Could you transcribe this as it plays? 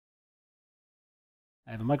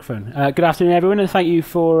I have a microphone. Good afternoon, everyone, and thank you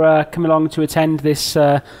for coming along to attend this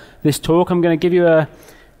this talk. I'm going to give you a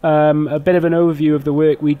bit of an overview of the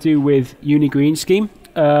work we do with Uni Green Scheme.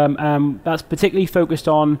 That's particularly focused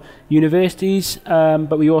on universities,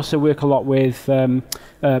 but we also work a lot with a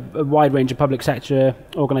wide range of public sector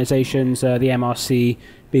organisations, the MRC,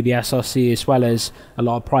 BBSRC, as well as a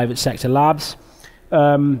lot of private sector labs.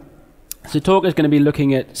 So the talk is going to be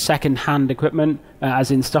looking at second-hand equipment,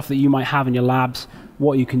 as in stuff that you might have in your labs,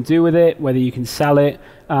 what you can do with it, whether you can sell it,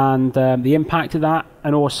 and the impact of that,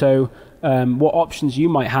 and also what options you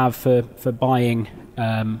might have for buying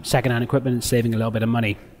second-hand equipment and saving a little bit of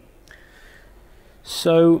money.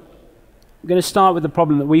 So I'm going to start with the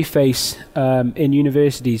problem that we face in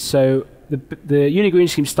universities. So the Uni Green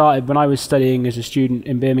Scheme started when I was studying as a student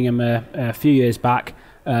in Birmingham a few years back,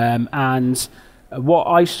 and what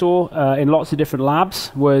I saw in lots of different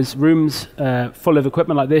labs was rooms full of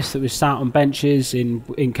equipment like this that was sat on benches,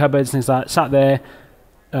 in cupboards, things like that, sat there,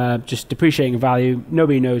 just depreciating value.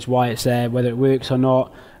 Nobody knows why it's there, whether it works or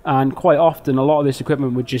not. And quite often, a lot of this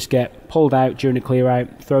equipment would just get pulled out during a clear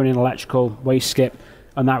out, thrown in electrical waste skip,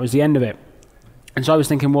 and that was the end of it. And so I was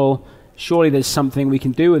thinking, well, surely there's something we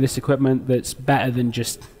can do with this equipment that's better than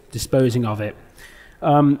just disposing of it.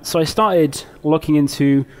 So I started looking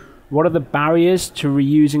into what are the barriers to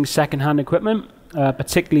reusing second-hand equipment,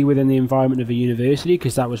 particularly within the environment of a university,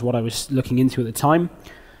 because that was what I was looking into at the time.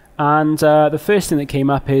 And the first thing that came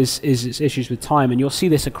up is its issues with time, and you'll see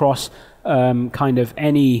this across kind of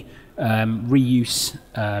any reuse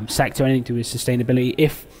sector, anything to do with sustainability.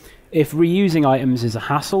 If reusing items is a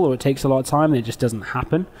hassle or it takes a lot of time, then it just doesn't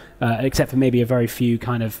happen, except for maybe a very few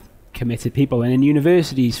kind of committed people. And in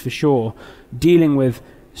universities, for sure, dealing with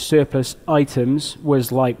surplus items was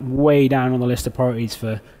like way down on the list of priorities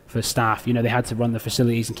for staff. You know, they had to run the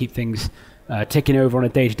facilities and keep things ticking over on a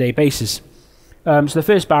day-to-day basis. So the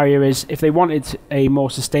first barrier is if they wanted a more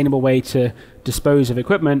sustainable way to dispose of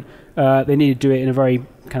equipment, they needed to do it in a very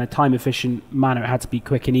kind of time-efficient manner. It had to be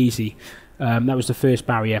quick and easy. That was the first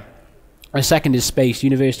barrier. The second is space.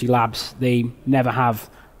 University labs, they never have,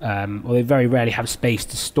 or they very rarely have space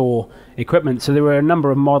to store equipment. So there were a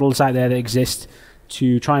number of models out there that exist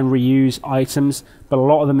to try and reuse items, but a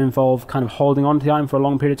lot of them involve kind of holding on to the item for a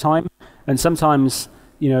long period of time. And sometimes,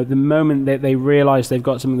 you know, the moment that they realize they've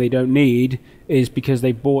got something they don't need is because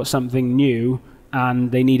they bought something new and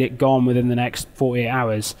they need it gone within the next 48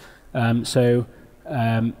 hours.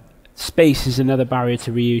 Space is another barrier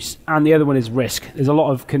to reuse. And the other one is risk. There's a lot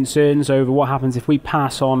of concerns over what happens if we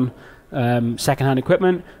pass on second-hand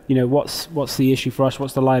equipment. You know, what's the issue for us?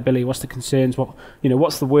 What's the liability? What's the concerns?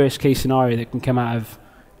 What's the worst-case scenario that can come out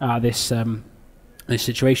of this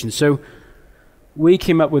situation? So we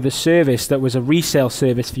came up with a service that was a resale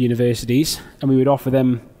service for universities, and we would offer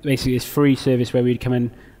them basically this free service where we'd come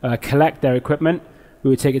and collect their equipment. We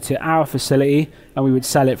would take it to our facility, and we would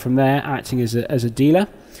sell it from there, acting as a dealer.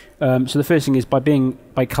 So the first thing is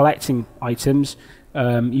by collecting items,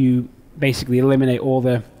 you basically eliminate all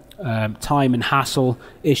the time and hassle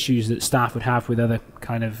issues that staff would have with other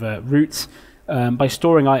kind of routes. By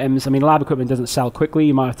storing items, I mean, lab equipment doesn't sell quickly.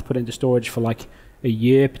 You might have to put it into storage for like a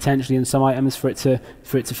year potentially in some items for it to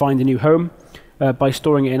find a new home. By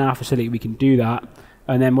storing it in our facility, we can do that,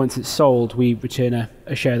 and then once it's sold, we return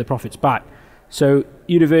a share of the profits back. So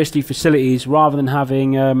university facilities, rather than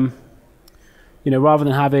having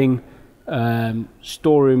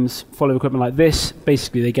storerooms full of equipment like this,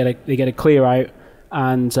 basically they get a clear out,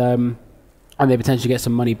 and they potentially get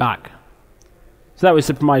some money back. So that was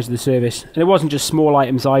the premise of the service, and it wasn't just small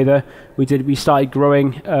items either. We started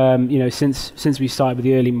growing. Since we started with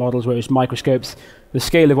the early models where it was microscopes, the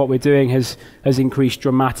scale of what we're doing has increased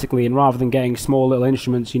dramatically. And rather than getting small little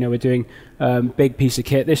instruments, we're doing big piece of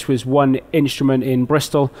kit. This was one instrument in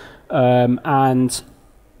Bristol, and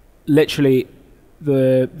literally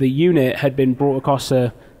the unit had been brought across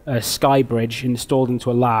a sky bridge installed into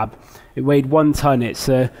a lab. It weighed 1 ton. It's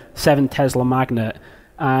a 7 Tesla magnet,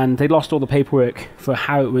 and they lost all the paperwork for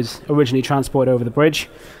how it was originally transported over the bridge.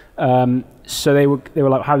 So they were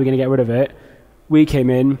like, how are we going to get rid of it? We came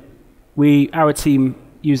in. Our team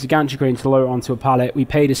used a gantry crane to lower it onto a pallet. We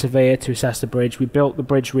paid a surveyor to assess the bridge. We built the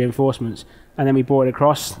bridge reinforcements, and then we brought it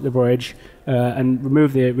across the bridge and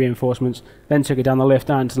removed the reinforcements, then took it down the lift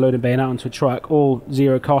down to load and bayonet onto a truck, all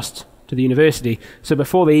zero cost to the university. So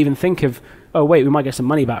before they even think of, oh wait, we might get some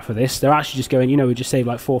money back for this, they're actually just going, we just saved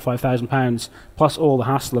like £4,000 or £5,000 plus all the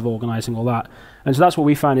hassle of organising all that. And so that's what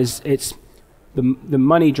we found is it's the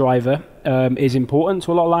money driver is important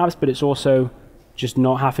to a lot of labs, but it's also just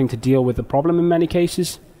not having to deal with the problem in many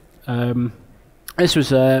cases. This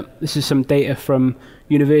is some data from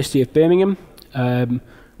University of Birmingham.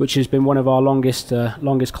 which has been one of our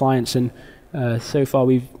longest clients. And so far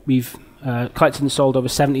we've collected and sold over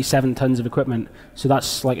 77 tons of equipment. So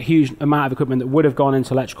that's like a huge amount of equipment that would have gone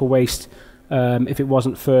into electrical waste if it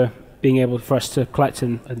wasn't for being able for us to collect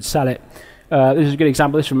and sell it. This is a good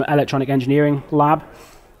example. This is from Electronic Engineering Lab.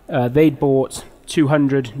 They'd bought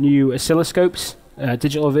 200 new oscilloscopes,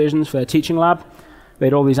 digital versions for their teaching lab. They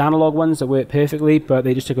had all these analog ones that worked perfectly, but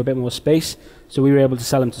they just took a bit more space. So we were able to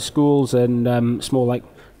sell them to schools and small like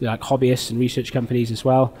hobbyists and research companies as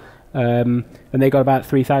well. And they got about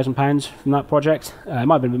 £3,000 from that project. It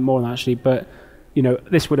might have been a bit more than that actually, but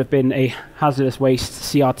this would have been a hazardous waste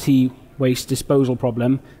CRT waste disposal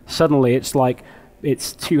problem. Suddenly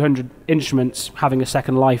it's 200 instruments having a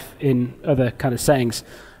second life in other kind of settings.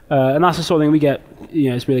 And that's the sort of thing we get,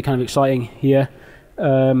 it's really kind of exciting here.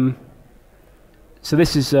 So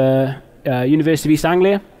this is University of East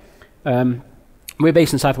Anglia. We're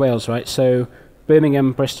based in South Wales, right? So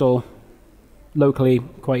Birmingham, Bristol, locally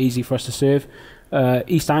quite easy for us to serve.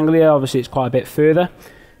 East Anglia, obviously it's quite a bit further.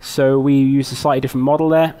 So we use a slightly different model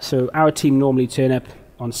there. So our team normally turn up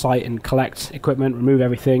on site and collect equipment, remove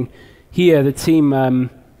everything. Here the team,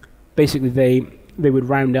 basically they would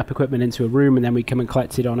round up equipment into a room and then we come and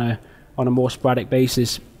collect it on a more sporadic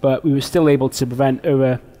basis. But we were still able to prevent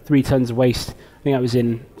over 3 tons of waste. I think that was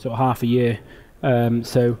in sort of half a year.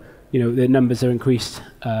 So the numbers are increased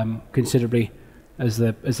considerably as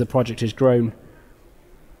the project has grown.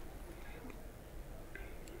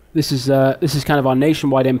 This is kind of our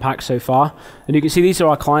nationwide impact so far, and you can see these are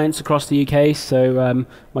our clients across the UK. So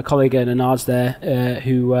my colleague Nanard's there,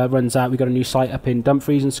 who runs out. We've got a new site up in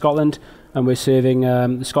Dumfries in Scotland, and we're serving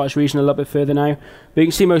the Scottish region a little bit further now. But you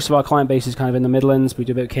can see most of our client base is kind of in the Midlands. We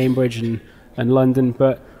do a bit of Cambridge and London,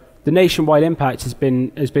 but the nationwide impact has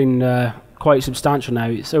been quite substantial now.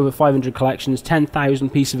 It's over 500 collections, 10,000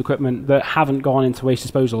 pieces of equipment that haven't gone into waste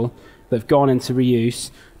disposal, that have gone into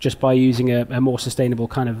reuse just by using a more sustainable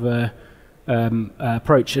kind of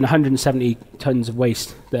approach, and 170 tons of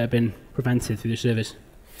waste that have been prevented through the service.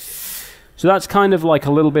 So that's kind of like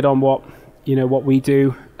a little bit on what we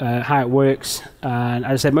do, how it works, and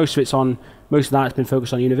as I said, most of that has been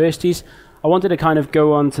focused on universities. I wanted to kind of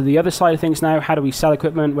go on to the other side of things now. How do we sell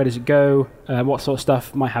equipment? Where does it go? What sort of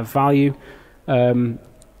stuff might have value?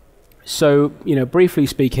 So briefly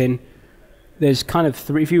speaking, there's kind of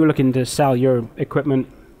three. If you were looking to sell your equipment,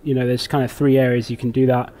 there's kind of 3 areas you can do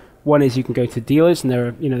that. One is you can go to dealers, and there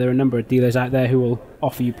are a number of dealers out there who will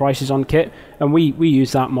offer you prices on kit, and we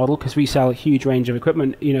use that model because we sell a huge range of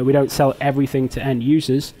equipment. We don't sell everything to end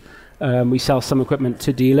users. We sell some equipment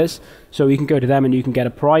to dealers, so you can go to them and you can get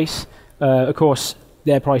a price. Of course,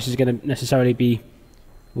 their price is going to necessarily be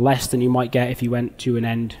less than you might get if you went to an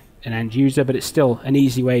end user, but it's still an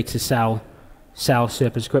easy way to sell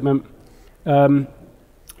surplus equipment.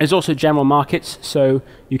 There's also general markets, so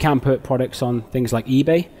you can put products on things like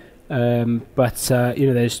eBay, but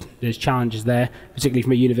there's challenges there, particularly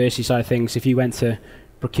from a university side of things. If you went to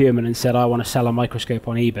procurement and said, "I want to sell a microscope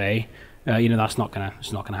on eBay," that's not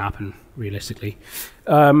gonna happen realistically.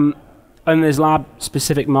 And there's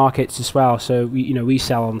lab-specific markets as well. So we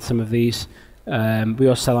sell on some of these. We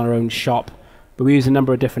also sell on our own shop, but we use a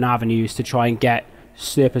number of different avenues to try and get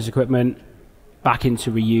surplus equipment back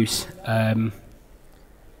into reuse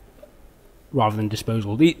rather than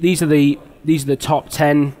disposal. These are the top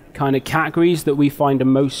 10 kind of categories that we find are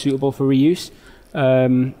most suitable for reuse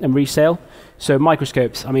and resale. So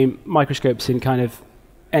microscopes. I mean, microscopes in kind of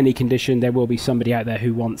any condition, there will be somebody out there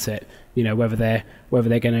who wants it. Whether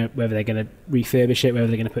they're gonna refurbish it, whether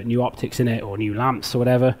they're gonna put new optics in it or new lamps or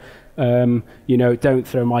whatever. Don't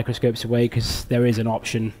throw microscopes away because there is an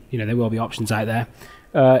option. There will be options out there.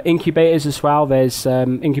 Incubators as well. There's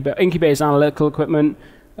incubators, analytical equipment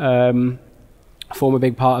form a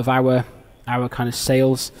big part of our kind of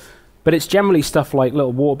sales. But it's generally stuff like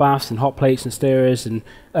little water baths and hot plates and stirrers. And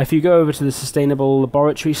if you go over to the sustainable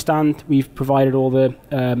laboratory stand, we've provided all the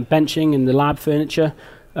benching and the lab furniture.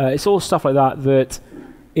 It's all stuff like that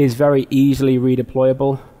is very easily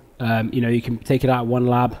redeployable. You can take it out of one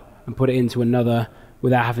lab and put it into another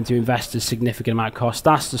without having to invest a significant amount of cost.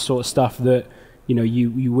 That's the sort of stuff that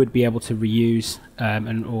you would be able to reuse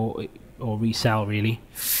or resell really.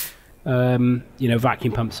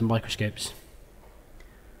 Vacuum pumps and microscopes.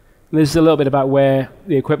 This is a little bit about where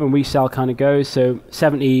the equipment we sell kind of goes. So I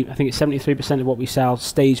think it's 73% of what we sell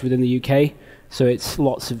stays within the UK. So it's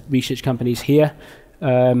lots of research companies here.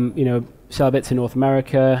 Sell a bit to North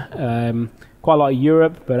America, quite a lot of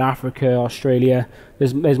Europe, but Africa, Australia,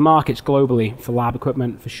 there's markets globally for lab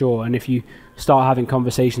equipment for sure. And if you start having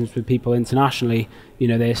conversations with people internationally,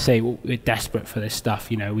 they say, well, we're desperate for this stuff.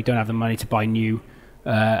 We don't have the money to buy new,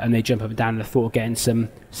 and they jump up and down at the thought of getting some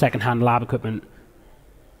second-hand lab equipment.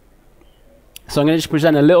 So I'm going to just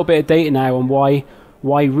present a little bit of data now on why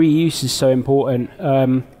reuse is so important,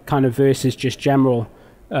 kind of versus just general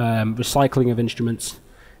recycling of instruments.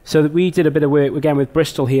 So that we did a bit of work again with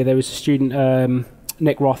Bristol here. There was a student,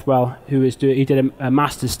 Nick Rothwell, he did a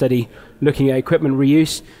master's study looking at equipment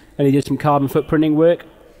reuse, and he did some carbon footprinting work.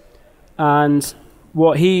 And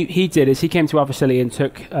what he did is he came to our facility and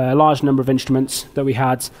took a large number of instruments that we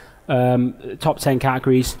had, top 10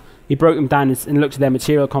 categories. He broke them down and looked at their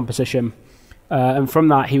material composition. And from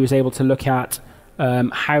that, he was able to look at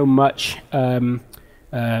how much kind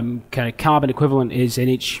of carbon equivalent is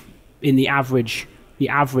in the average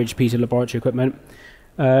piece of laboratory equipment,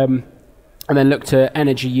 and then looked at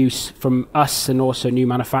energy use from us and also new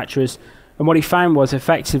manufacturers. And what he found was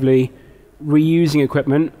effectively reusing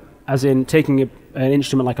equipment, as in taking an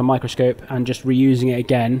instrument like a microscope and just reusing it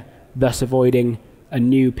again, thus avoiding a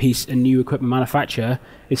new equipment manufacture,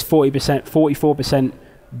 is 44%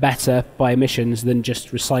 better by emissions than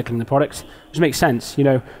just recycling the product, which makes sense.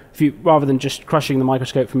 If you, rather than just crushing the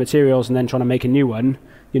microscope for materials and then trying to make a new one,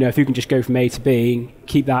 if you can just go from A to B,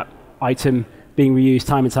 keep that item being reused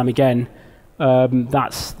time and time again,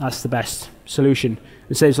 that's the best solution.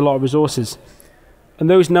 It saves a lot of resources. And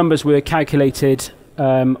those numbers were calculated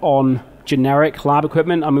on generic lab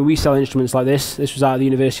equipment. I mean, we sell instruments like this. This was out of the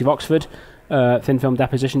University of Oxford, thin film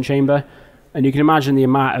deposition chamber. And you can imagine the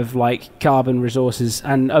amount of carbon resources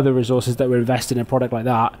and other resources that were invested in a product like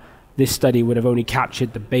that. This study would have only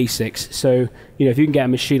captured the basics. So, if you can get a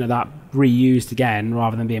machine like that reused again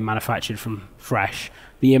rather than being manufactured from fresh,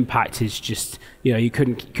 the impact is just, you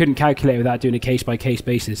couldn't calculate without doing a case-by-case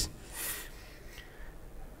basis.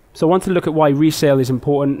 So I want to look at why resale is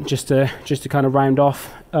important, just to kind of round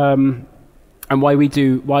off, and why we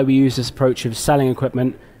use this approach of selling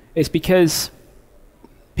equipment. It's because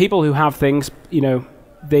people who have things,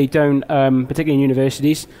 they don't, particularly in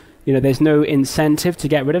universities, there's no incentive to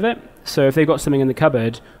get rid of it. So if they've got something in the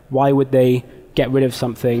cupboard, why would they get rid of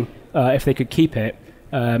something if they could keep it?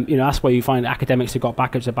 That's why you find academics who've got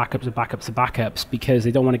backups of backups of backups of backups, because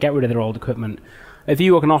they don't want to get rid of their old equipment. If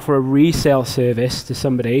you can offer a resale service to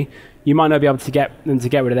somebody, you might not be able to get them to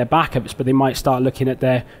get rid of their backups, but they might start looking at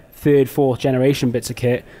their third, fourth generation bits of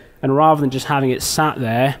kit, and rather than just having it sat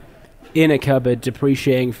there in a cupboard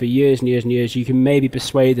depreciating for years and years and years, you can maybe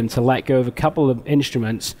persuade them to let go of a couple of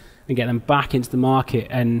instruments and get them back into the market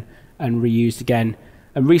and reused again.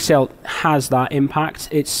 And resale has that impact.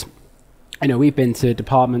 It's, we've been to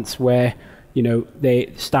departments where,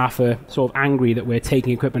 the staff are sort of angry that we're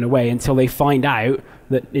taking equipment away until they find out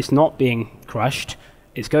that it's not being crushed,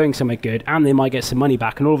 it's going somewhere good, and they might get some money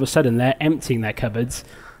back, and all of a sudden they're emptying their cupboards,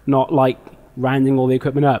 not rounding all the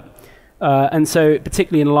equipment up. And so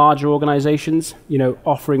particularly in larger organizations,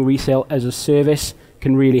 offering resale as a service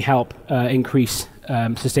can really help increase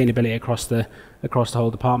sustainability across the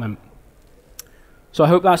whole department. So I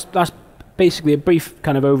hope that's basically a brief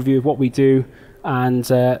kind of overview of what we do and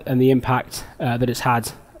the impact that it's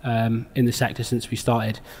had in the sector since we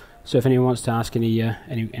started. So if anyone wants to ask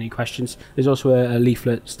any questions, there's also a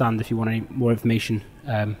leaflet stand if you want any more information.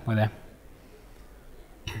 We're there.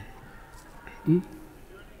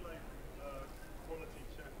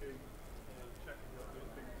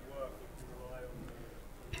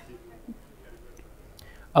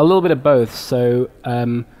 A little bit of both. So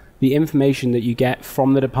the information that you get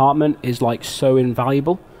from the department is so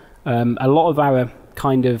invaluable. A lot of our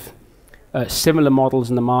kind of similar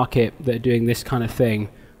models in the market that are doing this kind of thing,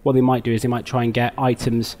 what they might do is they might try and get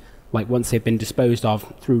items once they've been disposed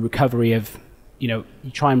of through recovery of, you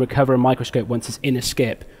try and recover a microscope once it's in a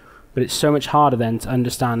skip, but it's so much harder then to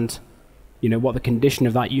understand, what the condition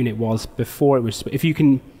of that unit was before it was. If you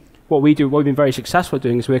can, what we've been very successful at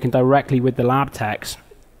doing is working directly with the lab techs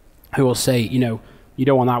who will say, you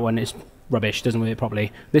don't want that one, it's rubbish, doesn't work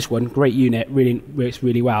properly. This one, great unit, really works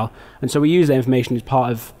really well. And so we use that information as part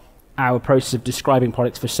of our process of describing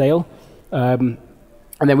products for sale. And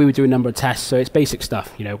then we would do a number of tests. So it's basic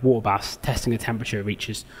stuff, water baths, testing the temperature it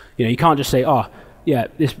reaches. You can't just say, oh, yeah,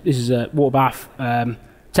 this is a water bath.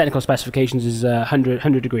 Technical specifications is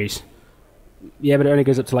 100 degrees. Yeah, but it only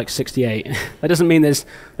goes up to 68. That doesn't mean there's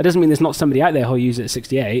not somebody out there who'll use it at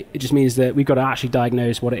 68. It just means that we've got to actually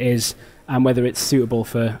diagnose what it is and whether it's suitable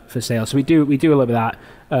for sale. So we do a little bit of that,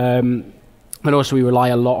 and also we rely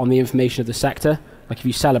a lot on the information of the sector. If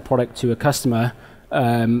you sell a product to a customer,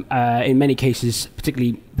 In many cases,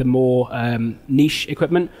 particularly the more niche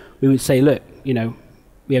equipment, we would say, look, we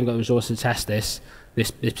haven't got the resources to test this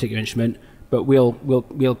particular instrument, but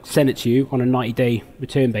we'll send it to you on a 90-day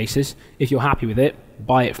return basis. If you're happy with it,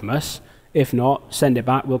 buy it from us. If not, send it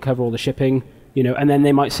back. We'll cover all the shipping. And then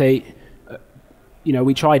they might say,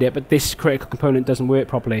 we tried it, but this critical component doesn't work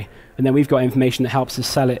properly. And then we've got information that helps us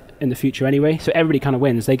sell it in the future anyway. So everybody kind of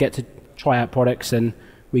wins. They get to try out products, and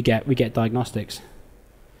we get diagnostics.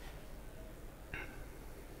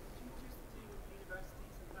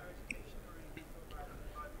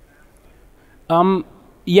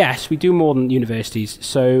 Yes, we do more than universities.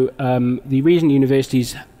 So the reason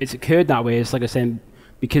universities, it's occurred that way is, like I said,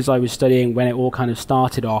 because I was studying when it all kind of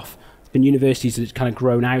started off. It's been universities that it's kind of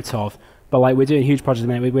grown out of. But like we're doing huge projects at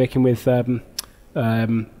the minute. We're working with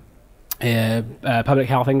Public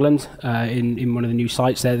Health England in one of the new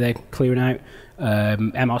sites there. They're clearing out.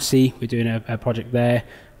 MRC, we're doing a project there.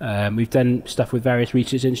 We've done stuff with various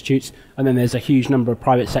research institutes. And then there's a huge number of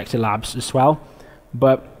private sector labs as well.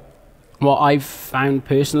 But what I've found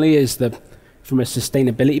personally is that from a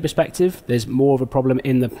sustainability perspective, there's more of a problem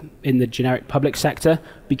in the generic public sector,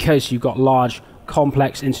 because you've got large,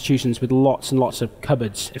 complex institutions with lots and lots of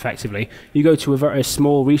cupboards, effectively. You go to a very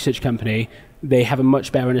small research company, they have a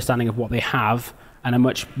much better understanding of what they have and a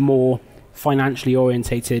much more financially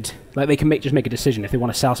orientated, like they can just make a decision. If they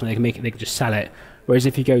want to sell something, they can just sell it. Whereas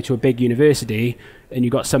if you go to a big university and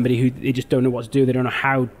you've got somebody who they just don't know what to do, they don't know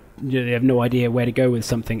how, they have no idea where to go with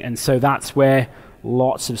something. And so that's where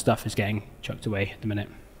lots of stuff is getting chucked away at the minute.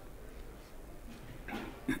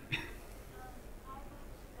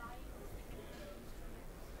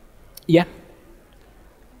 Yeah.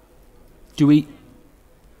 Do we?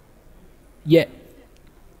 Yeah.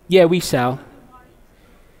 Yeah, we sell.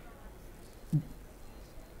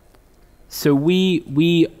 So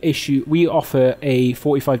we offer a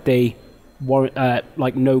 45-day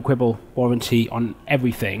like no quibble warranty on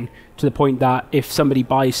everything, to the point that if somebody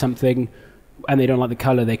buys something and they don't like the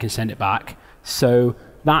color, they can send it back. So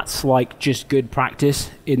that's like just good practice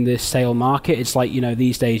in the sale market. It's like,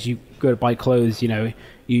 these days you go to buy clothes,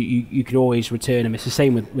 you can always return them. It's the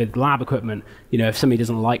same with lab equipment. If somebody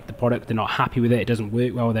doesn't like the product, they're not happy with it, it doesn't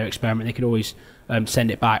work well with their experiment, they can always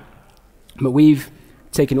send it back. But we've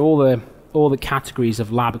taken all the categories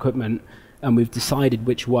of lab equipment, and we've decided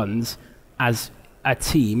which ones, as a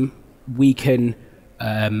team, we can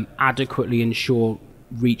adequately ensure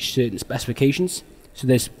reach certain specifications. So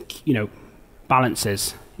there's,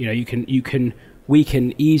 balances. We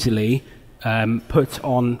can easily put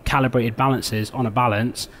on calibrated balances on a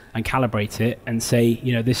balance and calibrate it and say,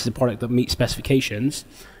 this is a product that meets specifications.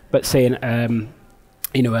 But say a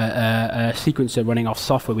sequencer running off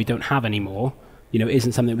software we don't have anymore,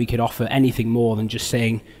 isn't something we could offer anything more than just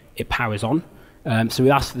saying it powers on. So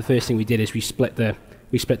that's the first thing we did, is we split the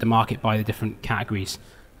market by the different categories.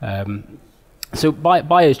 So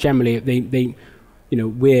buyers generally,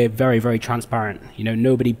 we're very, very transparent.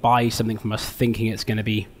 Nobody buys something from us thinking it's going to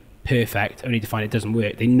be perfect, only to find it doesn't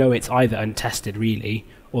work. They know it's either untested really,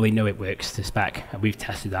 or they know it works to spec, and we've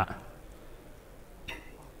tested that.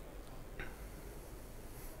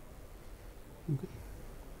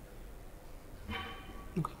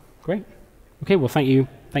 Okay, great. Okay, well, thank you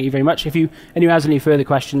very much. If anyone has any further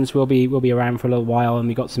questions, we'll be around for a little while, and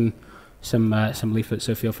we got some leaflets,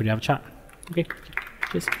 so feel free to have a chat. Okay,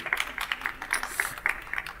 cheers.